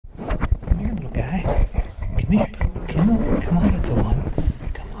Come on, little one.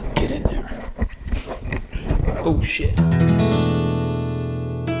 Come on, get in there. Oh, shit.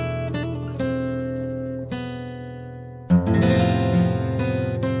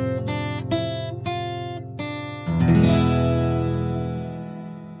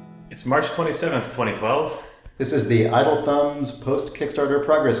 It's March 27th, 2012. This is the Idle Thumbs post-Kickstarter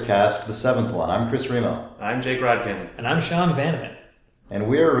Progresscast, the 7th one. I'm Chris Remo. I'm Jake Rodkin. And I'm Sean Vanneman. And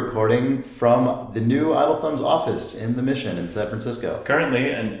we are recording from the new Idle Thumbs office in the Mission in San Francisco.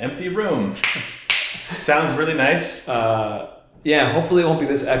 Currently an empty room. Sounds really nice. Yeah, hopefully it won't be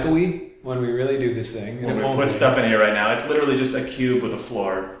this echoey when we really do this thing. When we put stuff in here right now, it's literally just a cube with a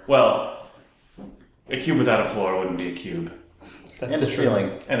floor. Well, a cube without a floor wouldn't be a cube. And a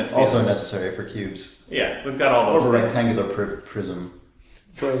ceiling. Also necessary for cubes. Yeah, we've got all those Or a things. rectangular prism.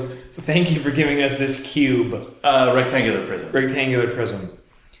 So, thank you for giving us this cube. Rectangular prism. Rectangular prism.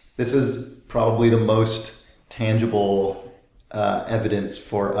 This is probably the most tangible evidence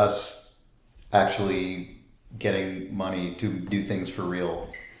for us actually getting money to do things for real.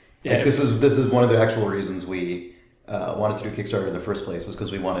 Yeah. Like this is one of the actual reasons we wanted to do Kickstarter in the first place, was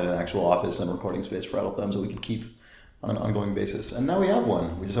because we wanted an actual office and recording space for Idle Thumbs that we could keep on an ongoing basis. And now we have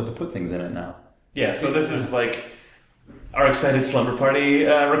one. We just have to put things in it now. Yeah, so this is like our excited slumber party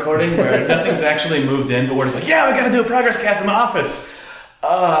recording where nothing's actually moved in, but we're just like, yeah, we gotta do a Progresscast in the office.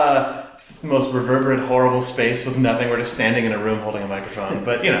 It's the most reverberant, horrible space with nothing. We're just standing in a room holding a microphone,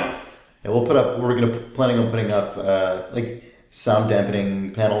 but you know. Yeah, we're planning on putting up like sound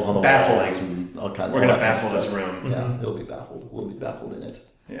dampening panels on the walls and all kinds. We're gonna baffle this room. Yeah, Mm-hmm. it'll be baffled. We'll be baffled in it.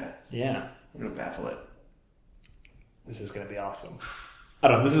 Yeah. We're gonna baffle it. This is going to be awesome. I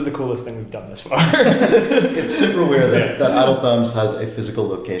don't know, this is the coolest thing we've done this far. It's super weird that Idle Thumbs has a physical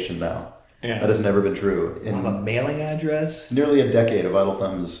location now. Yeah. That has never been true. I have a mailing address. Nearly a decade of Idle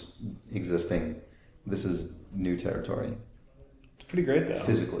Thumbs existing, this is new territory. It's pretty great, though.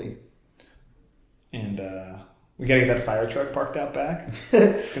 Physically. And we got to get that fire truck parked out back.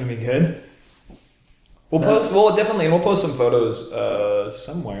 It's going to be good. We'll post some photos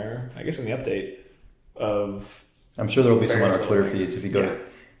somewhere, I guess in the update, of... I'm sure there will be some on our Twitter things. feeds. If you go to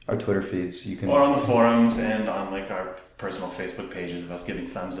our Twitter feeds, you can... Or on the forums and on like our personal Facebook pages of us giving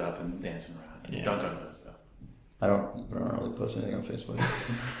thumbs up and dancing around. Yeah. Don't go to those though. I don't really post anything on Facebook.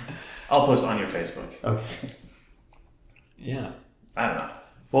 I'll post on your Facebook. Okay. Yeah. I don't know.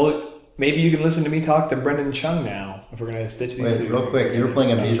 Well, maybe you can listen to me talk to Brendan Chung now, if we're going to stitch these Wait, real quick, you were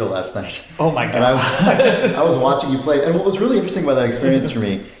playing Amnesia last night. Oh my God. And I was watching you play, and what was really interesting about that experience for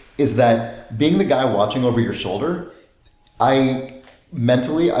me is that being the guy watching over your shoulder, I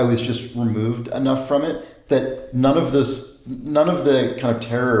was just removed enough from it that none of the kind of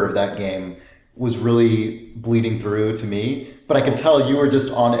terror of that game was really bleeding through to me. But I could tell you were just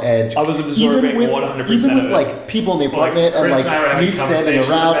on edge. I was absorbing 100% even of with it. like people in the apartment Chris and and I were like having me standing conversations in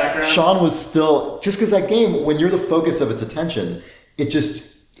the around. background. Sean was still, just because that game, when you're the focus of its attention, it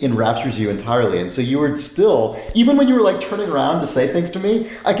just enraptures you entirely. And so you were still, even when you were like turning around to say things to me,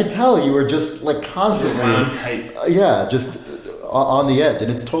 I could tell you were just like constantly Round tight. just on the edge.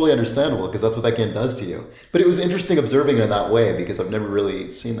 And it's totally understandable because that's what that game does to you. But it was interesting observing it in that way because I've never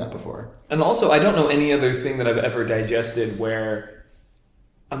really seen that before. And also, I don't know any other thing that I've ever digested where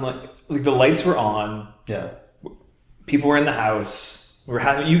I'm like the lights were on. Yeah. People were in the house.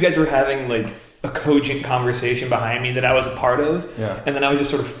 You guys were having like a cogent conversation behind me that I was a part of. Yeah. And then I would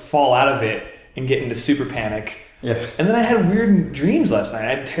just sort of fall out of it and get into super panic. Yeah. And then I had weird dreams last night.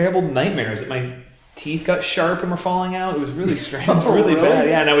 I had terrible nightmares that my teeth got sharp and were falling out. It was really strange. It was really bad.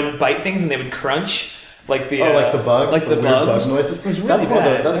 Yeah, and I would bite things and they would crunch. Like the like the bugs, like the weird bugs. bug noises. It was really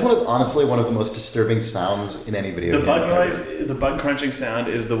bad. Honestly one of the most disturbing sounds in any video game. The bug noise, the bug crunching sound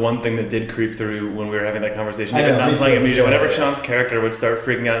is the one thing that did creep through when we were having that conversation. I know, Not me playing too. Amnesia. Whenever Yeah. Sean's character would start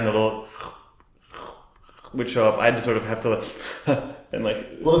freaking out and the little would show up, I'd sort of have to and like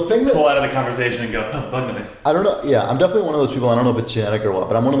Well, the thing that pull out of the conversation and go, oh, bug noise. I don't know. Yeah, I'm definitely one of those people. I don't know if it's genetic or what,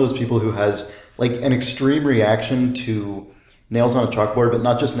 but I'm one of those people who has like an extreme reaction to nails on a chalkboard, but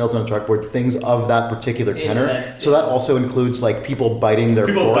not just nails on a chalkboard, things of that particular tenor. So that also includes like people biting their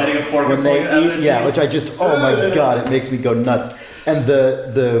fork. Biting a fork when and they pulling it out of eat. their Yeah, teeth. which I just, oh my God, it makes me go nuts. And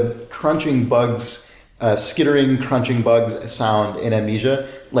the crunching bugs, skittering, crunching bugs sound in Amnesia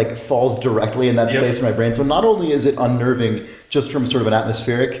like falls directly in that space in my brain. So not only is it unnerving just from sort of an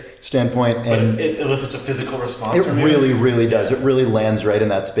atmospheric standpoint, and But it elicits a physical response it from you. really, really does. It really lands right in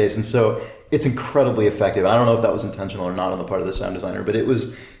that space. And so it's incredibly effective. I don't know if that was intentional or not on the part of the sound designer, but it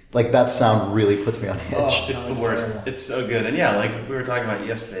was Like that sound really puts me on edge. Oh, it's the worst. Terrible. It's so good. And yeah, like we were talking about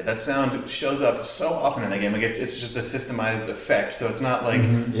yesterday, that sound shows up so often in that game. Like it's just a systemized effect. So it's not like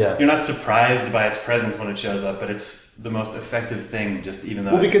you're not surprised by its presence when it shows up, but it's the most effective thing, just even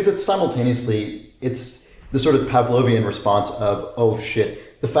though... Well, because it's simultaneously, it's the sort of Pavlovian response of, oh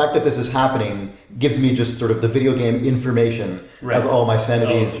shit, the fact that this is happening gives me just sort of the video game information of, oh, my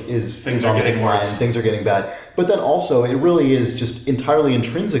sanity is things on are getting decline, worse. Things are getting bad. But then also, it really is just entirely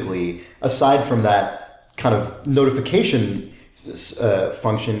intrinsically, aside from that kind of notification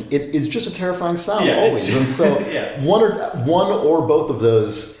function, it is just a terrifying sound always. And so one or both of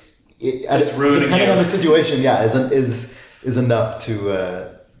those, depending on the situation, is enough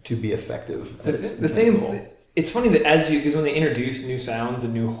to be effective. The thing, it's funny that because when they introduce new sounds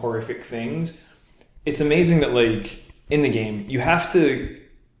and new horrific things, it's amazing that like in the game you have to.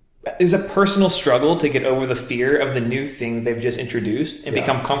 There's a personal struggle to get over the fear of the new thing they've just introduced and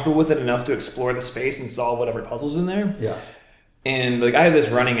become comfortable with it enough to explore the space and solve whatever puzzles in there. Yeah. And like I have this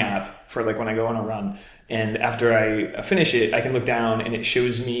running app for like when I go on a run, and after I finish it, I can look down and it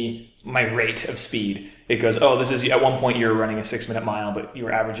shows me my rate of speed. It goes, oh, this is at one point you were running a 6-minute mile, but you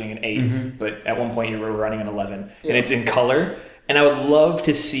were averaging an 8, but at one point you were running an 11, and it's in color. And I would love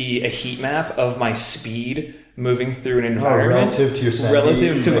to see a heat map of my speed moving through an environment relative to your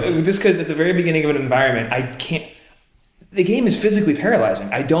sanity. Just because at the very beginning of an environment, I can't. The game is physically paralyzing.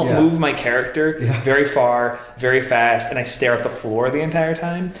 I don't move my character very far, very fast, and I stare at the floor the entire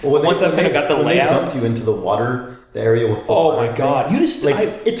time. Well, once I've kind of got the layout, they dumped you into the water, the area with the water. Oh my god! You just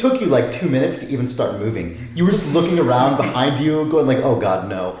it took you like 2 minutes to even start moving. You were just looking around behind you, going like, "Oh god,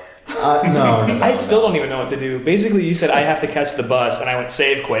 no." No, I still don't even know what to do. Basically, you said I have to catch the bus, and I went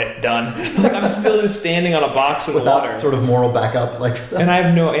save, quit, done. I'm still just standing on a box in the water. Without sort of moral backup, like. And I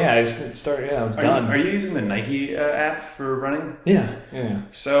have no. Yeah, I just started. Yeah, I was done. Are you using the Nike app for running? Yeah.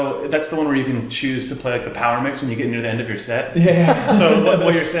 So that's the one where you can choose to play like the power mix when you get near the end of your set. Yeah. So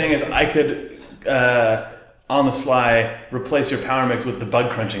what you're saying is I could. On the sly, replace your power mix with the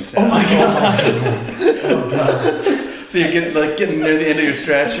bug crunching sound. Oh my god! So you get getting near the end of your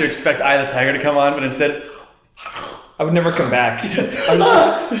stretch, you expect Eye of the Tiger to come on, but instead, I would never come back.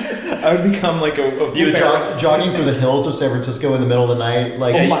 I would become like a you jogging through the hills of San Francisco in the middle of the night,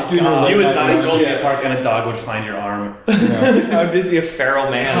 like oh my god! You would die in Golden Gate Park, and a dog would find your arm. I would just be a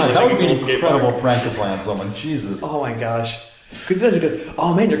feral man. God, that would be an incredible prank to play on someone. Jesus. Oh my gosh. Because it goes,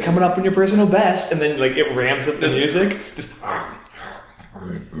 oh man, you're coming up in your personal best, and then like it ramps up the music. Just because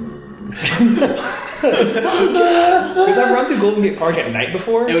I've run through Golden Gate Park at night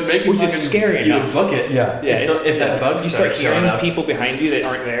before, it would make you which is scary. You would book it. Yeah. If that bug you starts start hearing showing up. people behind you that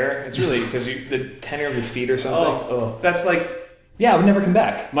aren't there. It's really because the tenor of your feet or something. Oh. That's like. Yeah, I would never come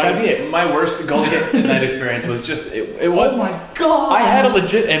back. That'd be it. My worst Golden Gate night experience was just it was. Oh my god! I had a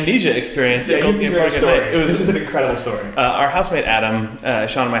legit amnesia experience at Golden Gate Park at night. This is an incredible story. Our housemate Adam,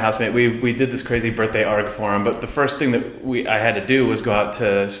 Sean and my housemate, we did this crazy birthday ARG for him. But the first thing that I had to do was go out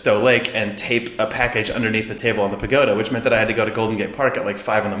to Stowe Lake and tape a package underneath the table on the pagoda, which meant that I had to go to Golden Gate Park at like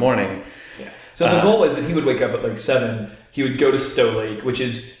 5 a.m. Yeah. So the goal was that he would wake up at like 7. He would go to Stowe Lake, which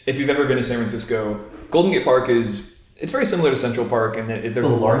is, if you've ever been to San Francisco, Golden Gate Park is. It's very similar to Central Park in that there's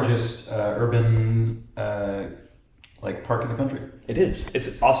the largest urban park in the country. It is.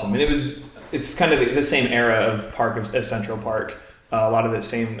 It's awesome, and it's kind of the same era of park as Central Park. A lot of the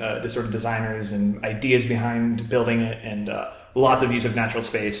same sort of designers and ideas behind building it, and lots of use of natural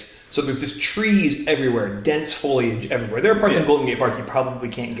space. So there's just trees everywhere, dense foliage everywhere. There are parts in Golden Gate Park you probably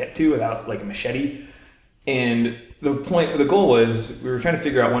can't get to without like a machete. And the goal was we were trying to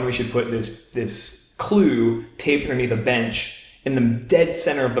figure out when we should put this clue taped underneath a bench in the dead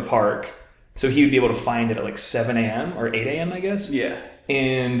center of the park, so he would be able to find it at like 7 a.m. or 8 a.m. I guess. Yeah.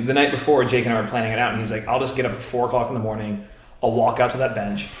 And the night before, Jake and I were planning it out, and he's like, I'll just get up at 4 o'clock in the morning, I'll walk out to that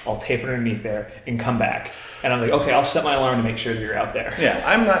bench, I'll tape it underneath there, and come back. And I'm like, okay, I'll set my alarm to make sure that you're out there. Yeah,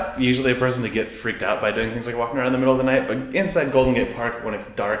 I'm not usually a person to get freaked out by doing things like walking around in the middle of the night, but inside Golden Gate Park, when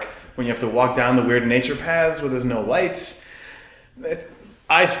it's dark, when you have to walk down the weird nature paths where there's no lights,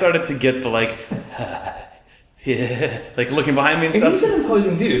 I started to get the looking behind me and stuff. And he's an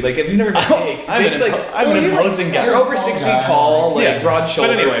imposing dude. Like, have you never met Jake? I'm an imposing guy. You're over 6 feet tall, broad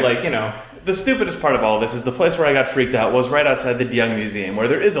shouldered, anyway, The stupidest part of all this is the place where I got freaked out was right outside the DeYoung Museum, where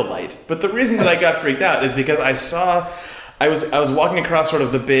there is a light. But the reason that I got freaked out is because I was walking across sort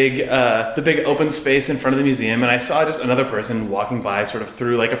of the big open space in front of the museum, and I saw just another person walking by sort of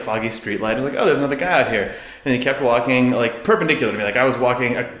through like a foggy street light. I was like, oh, there's another guy out here. And he kept walking like perpendicular to me. Like I was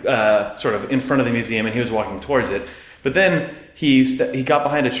walking sort of in front of the museum, and he was walking towards it. But then he got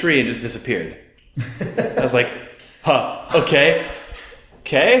behind a tree and just disappeared. I was like, huh, okay.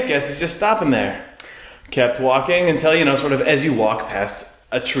 okay, guess he's just stopping there. Kept walking until, sort of as you walk past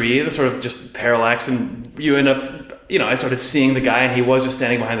a tree, the sort of just parallax, and you end up, I started seeing the guy, and he was just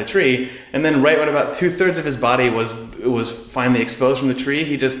standing behind the tree. And then right when about 2/3 of his body was finally exposed from the tree,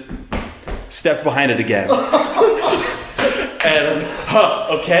 he just stepped behind it again. And I was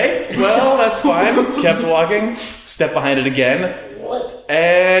like, okay, well, that's fine. Kept walking, stepped behind it again. What?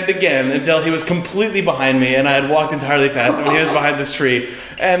 And again, until he was completely behind me, and I had walked entirely past him, and he was behind this tree.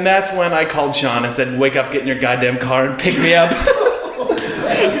 And that's when I called Sean and said, wake up, get in your goddamn car, and pick me up.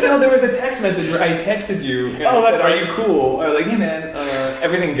 There was a text message where I texted you. And I said, are you cool? I was like, hey man,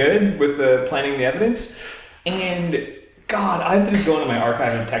 everything good with planning the evidence? And God, I have to just go into my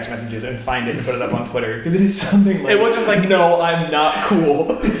archive of text messages and find it and put it up on Twitter, because it is something like, it was just like, no, I'm not cool.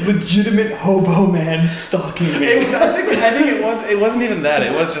 Legitimate hobo man stalking me. I think it wasn't even that.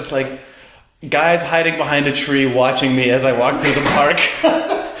 It was just like guys hiding behind a tree watching me as I walked through the park.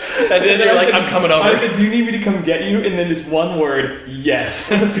 And then they're like, I'm coming over. I said, do you need me to come get you? And then just one word, yes.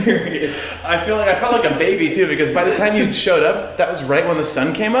 Period. I felt like a baby too, because by the time you showed up, that was right when the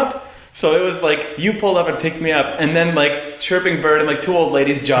sun came up. So it was like you pulled up and picked me up, and then like chirping bird and like two old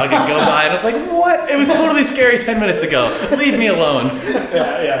ladies jogging go by, and I was like, what? It was totally scary 10 minutes ago. Leave me alone.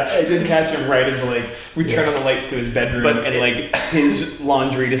 Yeah. I did catch him right as like we turned on the lights to his bedroom, like his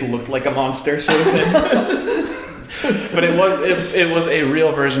laundry just looked like a monster sort of thing. But it was a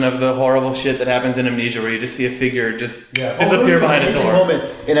real version of the horrible shit that happens in Amnesia, where you just see a figure just disappear behind a door. Moment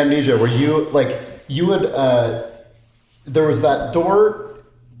in Amnesia where you would there was that door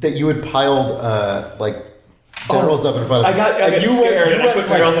that you had piled barrels up in front of. I got scared and I put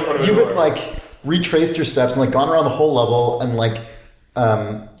barrels in front of the door. You would retraced your steps and gone around the whole level and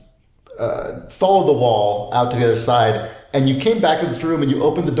followed the wall out to the other side. And you came back to this room and you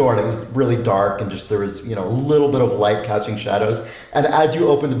opened the door and it was really dark and just there was, a little bit of light casting shadows. And as you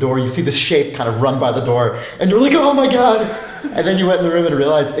open the door, you see this shape kind of run by the door and you're like, oh my God. And then you went in the room and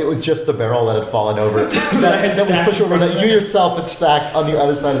realized it was just the barrel that had fallen over. that was pushed over, that you yourself had stacked on the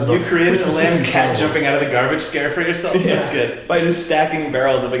other side of the door. You created a lamb cat jumping out of the garbage scare for yourself? Yeah. That's good. By just stacking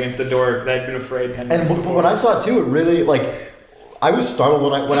barrels up against the door because I'd been afraid 10 minutes before. When I saw it too, it really, I was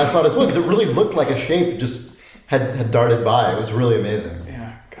startled when I saw it as well, because it really looked like a shape just had darted by. It was really amazing.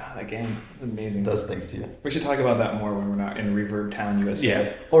 Yeah, God, that game is amazing. It does things to you. We should talk about that more when we're not in Reverb Town, USA.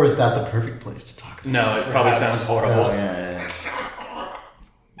 Yeah. Or is that the perfect place to talk about? No, it probably sounds horrible. Oh, yeah.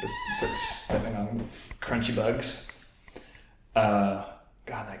 Just start stepping on crunchy bugs. God,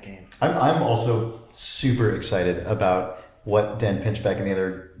 that game. I'm also super excited about what Dan Pinchbeck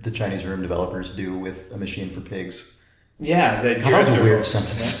and the Chinese Room developers do with A Machine for Pigs. Yeah, that was a weird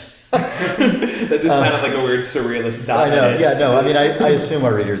sentence. That just sounded like a weird surrealist. I know. Yeah, no. I mean, I assume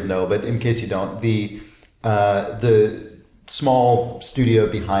our readers know, but in case you don't, the small studio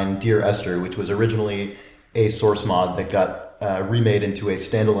behind Dear Esther, which was originally a source mod that got remade into a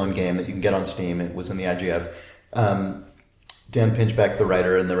standalone game that you can get on Steam. It was in the IGF. Dan Pinchbeck, the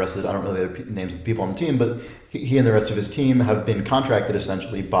writer, and the rest of I don't know the other names of the people on the team, but he and the rest of his team have been contracted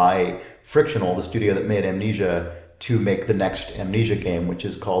essentially by Frictional, the studio that made Amnesia, to make the next Amnesia game, which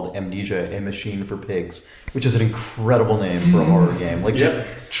is called Amnesia: A Machine for Pigs, which is an incredible name for a horror game. Just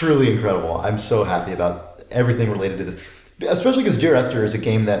truly incredible. I'm so happy about everything related to this, especially because Dear Esther is a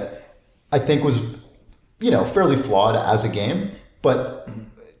game that I think was, fairly flawed as a game, but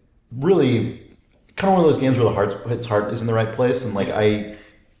really kind of one of those games where its heart is in the right place, and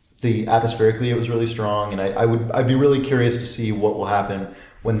atmospherically it was really strong, and I'd be really curious to see what will happen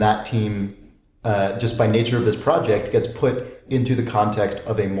when that team, just by nature of this project, gets put into the context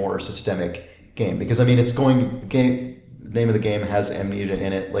of a more systemic game. Because name of the game has Amnesia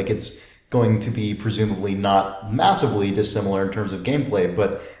in it. It's going to be presumably not massively dissimilar in terms of gameplay,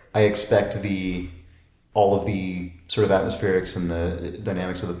 but I expect all of the sort of atmospherics and the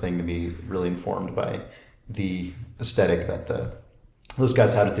dynamics of the thing to be really informed by the aesthetic that those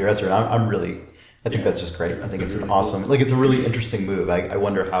guys had at Dear Esther. And I think that's just great. I think it's an awesome, it's a really interesting move. I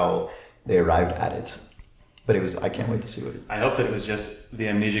wonder how they arrived at it, but I can't wait to see what. I hope that it was just the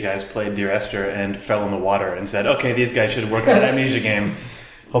Amnesia guys played Dear Esther and fell in the water and said, okay, these guys should work on an Amnesia game.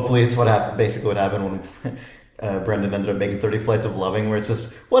 Hopefully it's what happened when Brendan ended up making 30 Flights of Loving, where it's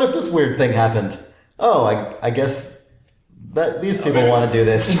just, what if this weird thing happened? Oh, I guess that these people want to do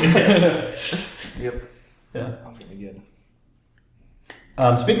this. Yep. Yeah. That's gonna be good.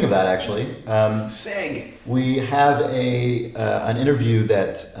 Speaking of that, actually, SEG. We have an interview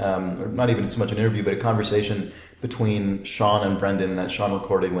that, not even so much an interview, but a conversation between Sean and Brendan that Sean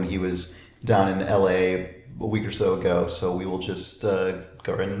recorded when he was down in LA a week or so ago. So we will just go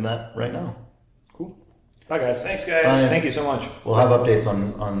right into that right now. Cool. Bye, guys. Thanks, guys. Bye. Thank you so much. We'll have updates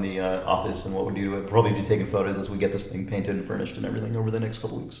on the office and what we do to it. Probably be taking photos as we get this thing painted and furnished and everything over the next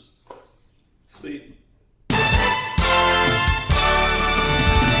couple weeks. Sweet.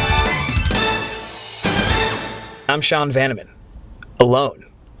 I'm Sean Vanneman, alone.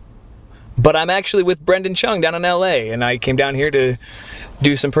 But I'm actually with Brendan Chung down in LA, and I came down here to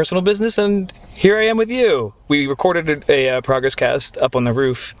do some personal business, and here I am with you. We recorded a Progresscast up on the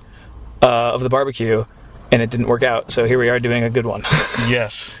roof of the barbecue, and it didn't work out, so here we are doing a good one.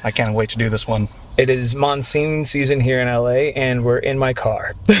 Yes, I can't wait to do this one. It is monsoon season here in LA, and we're in my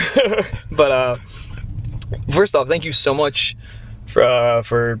car. But first off, thank you so much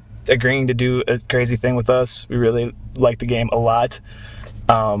for agreeing to do a crazy thing with us. We really like the game a lot.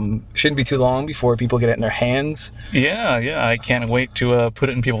 Shouldn't be too long before people get it in their hands. Yeah, I can't wait to put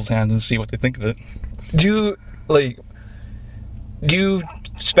it in people's hands and see what they think of it. Do you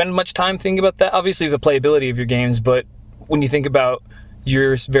spend much time thinking about that? Obviously the playability of your games, but when you think about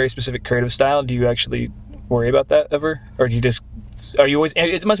your very specific creative style, do you actually worry about that ever? Or do you just... Are you always...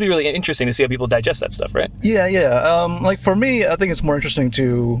 It must be really interesting to see how people digest that stuff, right? Yeah. Like for me, I think it's more interesting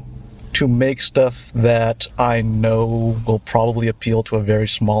to make stuff that I know will probably appeal to a very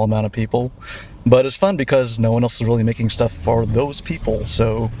small amount of people. But it's fun because no one else is really making stuff for those people,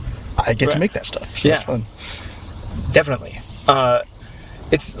 so I get to make that stuff. So it's fun. Definitely.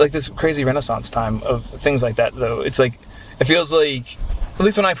 It's like this crazy renaissance time of things like that, though. It's like... It feels like... At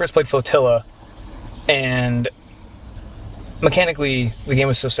least when I first played Flotilla, and mechanically the game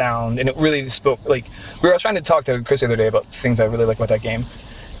was so sound, and it really spoke... I was trying to talk to Chris the other day about things I really like about that game,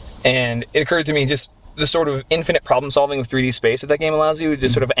 and it occurred to me just the sort of infinite problem solving of 3D space that game allows you,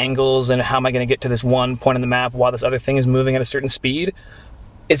 just sort of angles and how am I going to get to this one point on the map while this other thing is moving at a certain speed,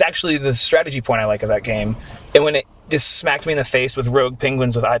 is actually the strategy point I like of that game. And when it just smacked me in the face with rogue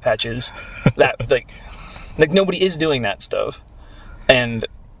penguins with eye patches, that like nobody is doing that stuff. And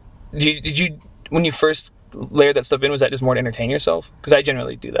did you when you first layered that stuff in, was that just more to entertain yourself? Because I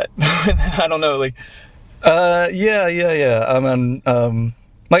generally do that. I don't know, Yeah.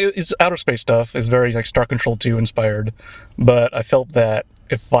 It's outer space stuff. It's very like Star Control 2 inspired, but I felt that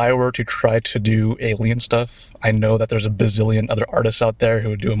if I were to try to do alien stuff, I know that there's a bazillion other artists out there who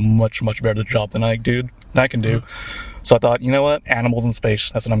would do a much, much better job than I can do. Mm-hmm. So I thought, you know what? Animals in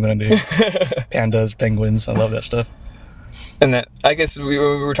space. That's what I'm going to do. Pandas, penguins. I love that stuff. And that, I guess we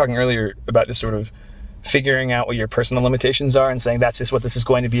were talking earlier about just sort of figuring out what your personal limitations are and saying that's just what this is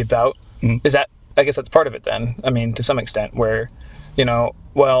going to be about. Mm-hmm. Is that, I guess that's part of it then. I mean, to some extent, where, you know,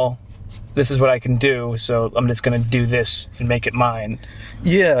 well, this is what I can do, so I'm just going to do this and make it mine.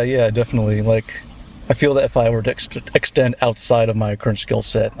 Yeah, definitely. Like, I feel that if I were to extend outside of my current skill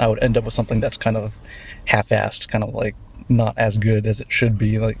set, I would end up with something that's kind of half-assed, kind of like not as good as it should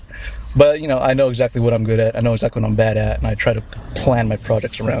be. Like, but, you know, I know exactly what I'm good at, I know exactly what I'm bad at, and I try to plan my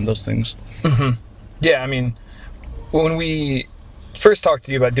projects around those things. Mm-hmm. Yeah, I mean, when we first talked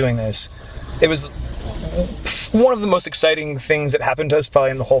to you about doing this, it was one of the most exciting things that happened to us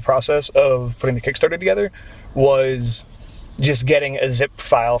probably in the whole process of putting the Kickstarter together was just getting a zip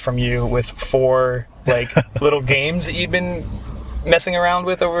file from you with 4 like little games that you'd been messing around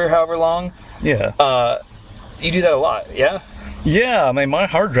with over however long. Yeah. You do that a lot, yeah? Yeah, I mean, my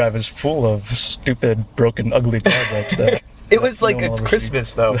hard drive is full of stupid, broken, ugly projects that... It was like a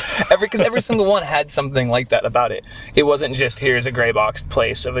Christmas, though. Because every single one had something like that about it. It wasn't just, here's a gray boxed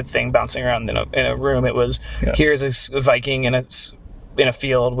place of a thing bouncing around in a room. It was, here's a Viking in a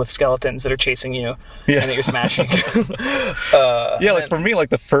field with skeletons that are chasing you and that you're smashing. Like for me, like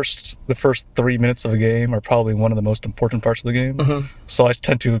the first 3 minutes of a game are probably one of the most important parts of the game. Mm-hmm. So I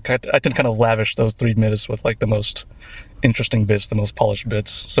tend to kind of lavish those 3 minutes with like the most interesting bits, the most polished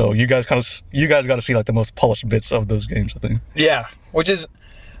bits. So you guys got to see like the most polished bits of those games, I think. Yeah, which is,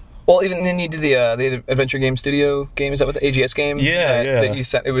 well, even then you did the Adventure Game Studio game. Is that what the AGS game? That you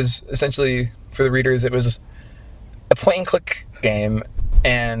sent. It was essentially, for the readers, it was a point and click game,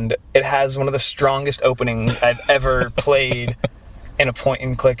 and it has one of the strongest openings I've ever played in a point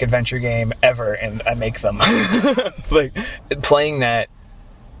and click adventure game ever, and I make them. Like, playing that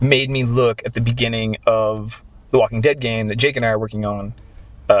made me look at the beginning of the Walking Dead game that Jake and I are working on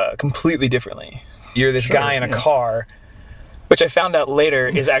completely differently. You're this guy in a car, which I found out later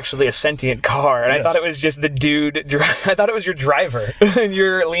is actually a sentient car, and I thought it was just the dude. I thought it was your driver, and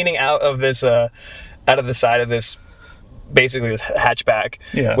you're leaning out of this, out of the side of this, basically this hatchback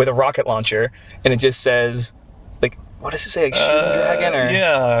with a rocket launcher, and it just says, like, what does it say? Like, shooting dragon,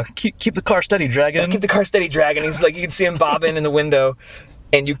 or keep the car steady, dragon. Keep the car steady, dragon. He's like, you can see him bobbing in the window.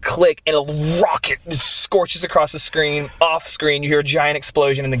 And you click, and a rocket just scorches across the screen. Off screen, you hear a giant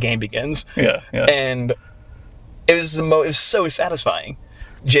explosion, and the game begins. Yeah. And it was so satisfying.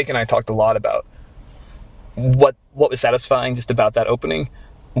 Jake and I talked a lot about what was satisfying just about that opening,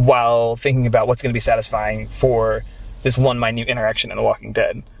 while thinking about what's going to be satisfying for this one minute interaction in The Walking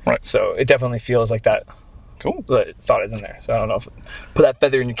Dead. Right. So it definitely feels like that. Cool. The thought is in there. So I don't know if put that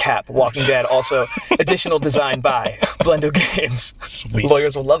feather in your cap. Walking Dead, also additional design by Blendo Games. Sweet.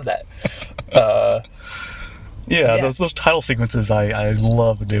 Lawyers will love that. Yeah, those title sequences I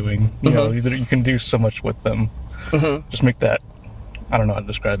love doing. You know, you can do so much with them. Just make that. I don't know how to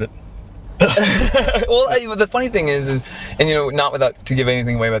describe it. Well, the funny thing is, and you know, not without to give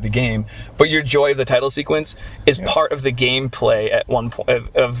anything away about the game, but your joy of the title sequence is part of the gameplay at one point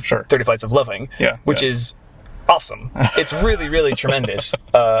of 30 Flights of Loving, which is awesome. It's really, really tremendous.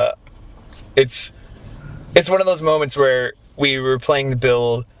 It's one of those moments where we were playing the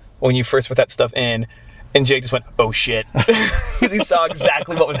build when you first put that stuff in, and Jake just went, "Oh shit," because he saw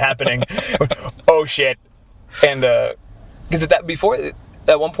exactly what was happening. Oh shit, and because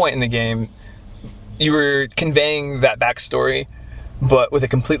at one point in the game, you were conveying that backstory, but with a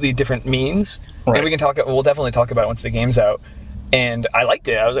completely different means. Right. And we'll definitely talk about it once the game's out. And I liked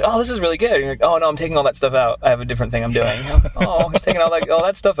it. I was like, "Oh, this is really good." And you're like, "Oh no, I'm taking all that stuff out. I have a different thing I'm doing." "Oh, he's taking all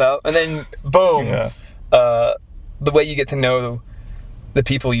that stuff out." And then boom, the way you get to know the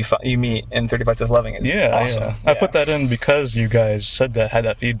people you meet in 30 Flights of Loving is awesome. Yeah. I put that in because you guys had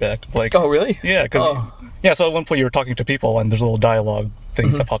that feedback. Like, oh really? Yeah, because so at one point you were talking to people and there's a little dialogue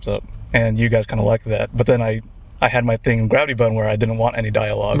things that pops up, and you guys kind of like that. But then I had my thing in Gravity Bone where I didn't want any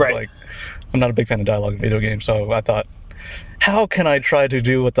dialogue. Right. Like, I'm not a big fan of dialogue in video games, so I thought, how can I try to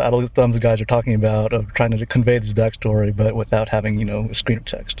do what the Idle Thumbs guys are talking about, of trying to convey this backstory, but without having, a screen of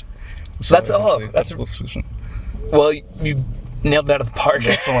text? So that's a solution. Well, you nailed it out of the park.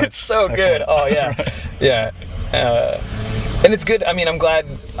 It's so good. Oh yeah, yeah. And it's good. I mean, I'm glad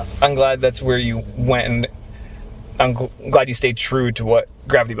that's where you went, and I'm glad you stayed true to what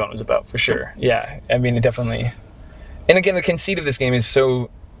Gravity Bone was about, for sure. Yeah, I mean, it definitely. And again, the conceit of this game is so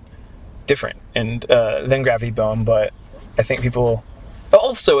different than Gravity Bone, but I think people.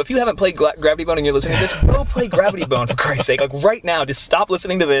 Also, if you haven't played Gravity Bone and you're listening to this, go play Gravity Bone, for Christ's sake. Like, right now, just stop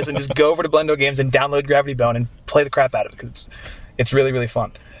listening to this and just go over to Blendo Games and download Gravity Bone and play the crap out of it, because it's really, really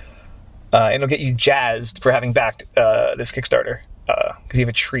fun. And it'll get you jazzed for having backed this Kickstarter, because you have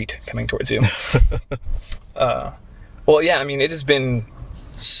a treat coming towards you. Well, yeah, I mean, it has been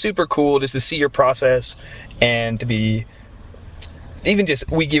super cool just to see your process, and to be... Even just,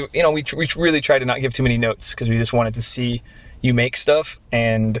 we really try to not give too many notes, because we just wanted to see you make stuff,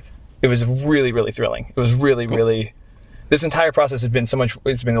 and it was really, really thrilling. It was really, really... This entire process has been so much...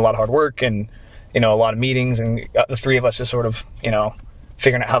 It's been a lot of hard work, and, a lot of meetings, and the three of us just sort of,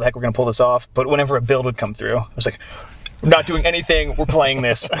 figuring out how the heck we're going to pull this off. But whenever a build would come through, I was like, we're not doing anything, we're playing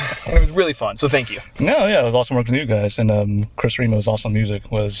this. And it was really fun, so thank you. No, yeah, it was awesome working with you guys, and Chris Remo's awesome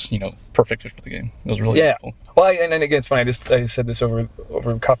music was, perfect for the game. It was really beautiful. Well, and again, it's funny, I said this over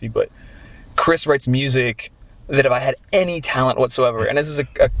coffee, but Chris writes music that if I had any talent whatsoever, and this is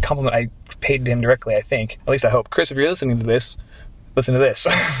a compliment I paid to him directly, I think, at least I hope. Chris, if you're listening to this, listen to this.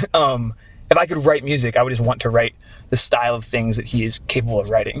 If I could write music, I would just want to write the style of things that he is capable of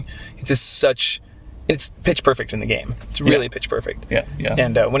writing. It's just it's pitch perfect in the game. It's really pitch perfect. Yeah.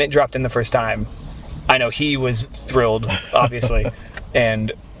 And when it dropped in the first time, I know he was thrilled, obviously,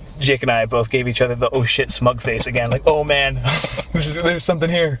 and Jake and I both gave each other the "oh shit" smug face again, like, "Oh man, there's something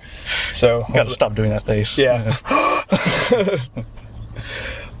here." So got to stop doing that face. Yeah.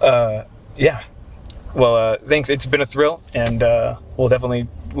 Yeah. Well, thanks. It's been a thrill, and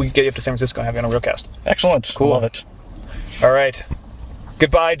we can get you up to San Francisco and have you on a Reupcast. Excellent. Cool. Love it. All right.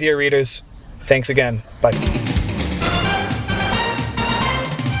 Goodbye, dear readers. Thanks again. Bye.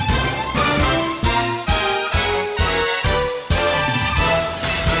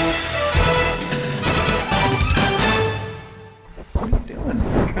 What are you doing?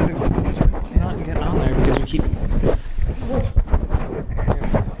 It's not getting on there because you keep...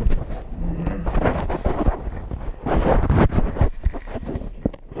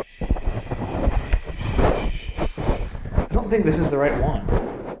 I don't think this is the right one.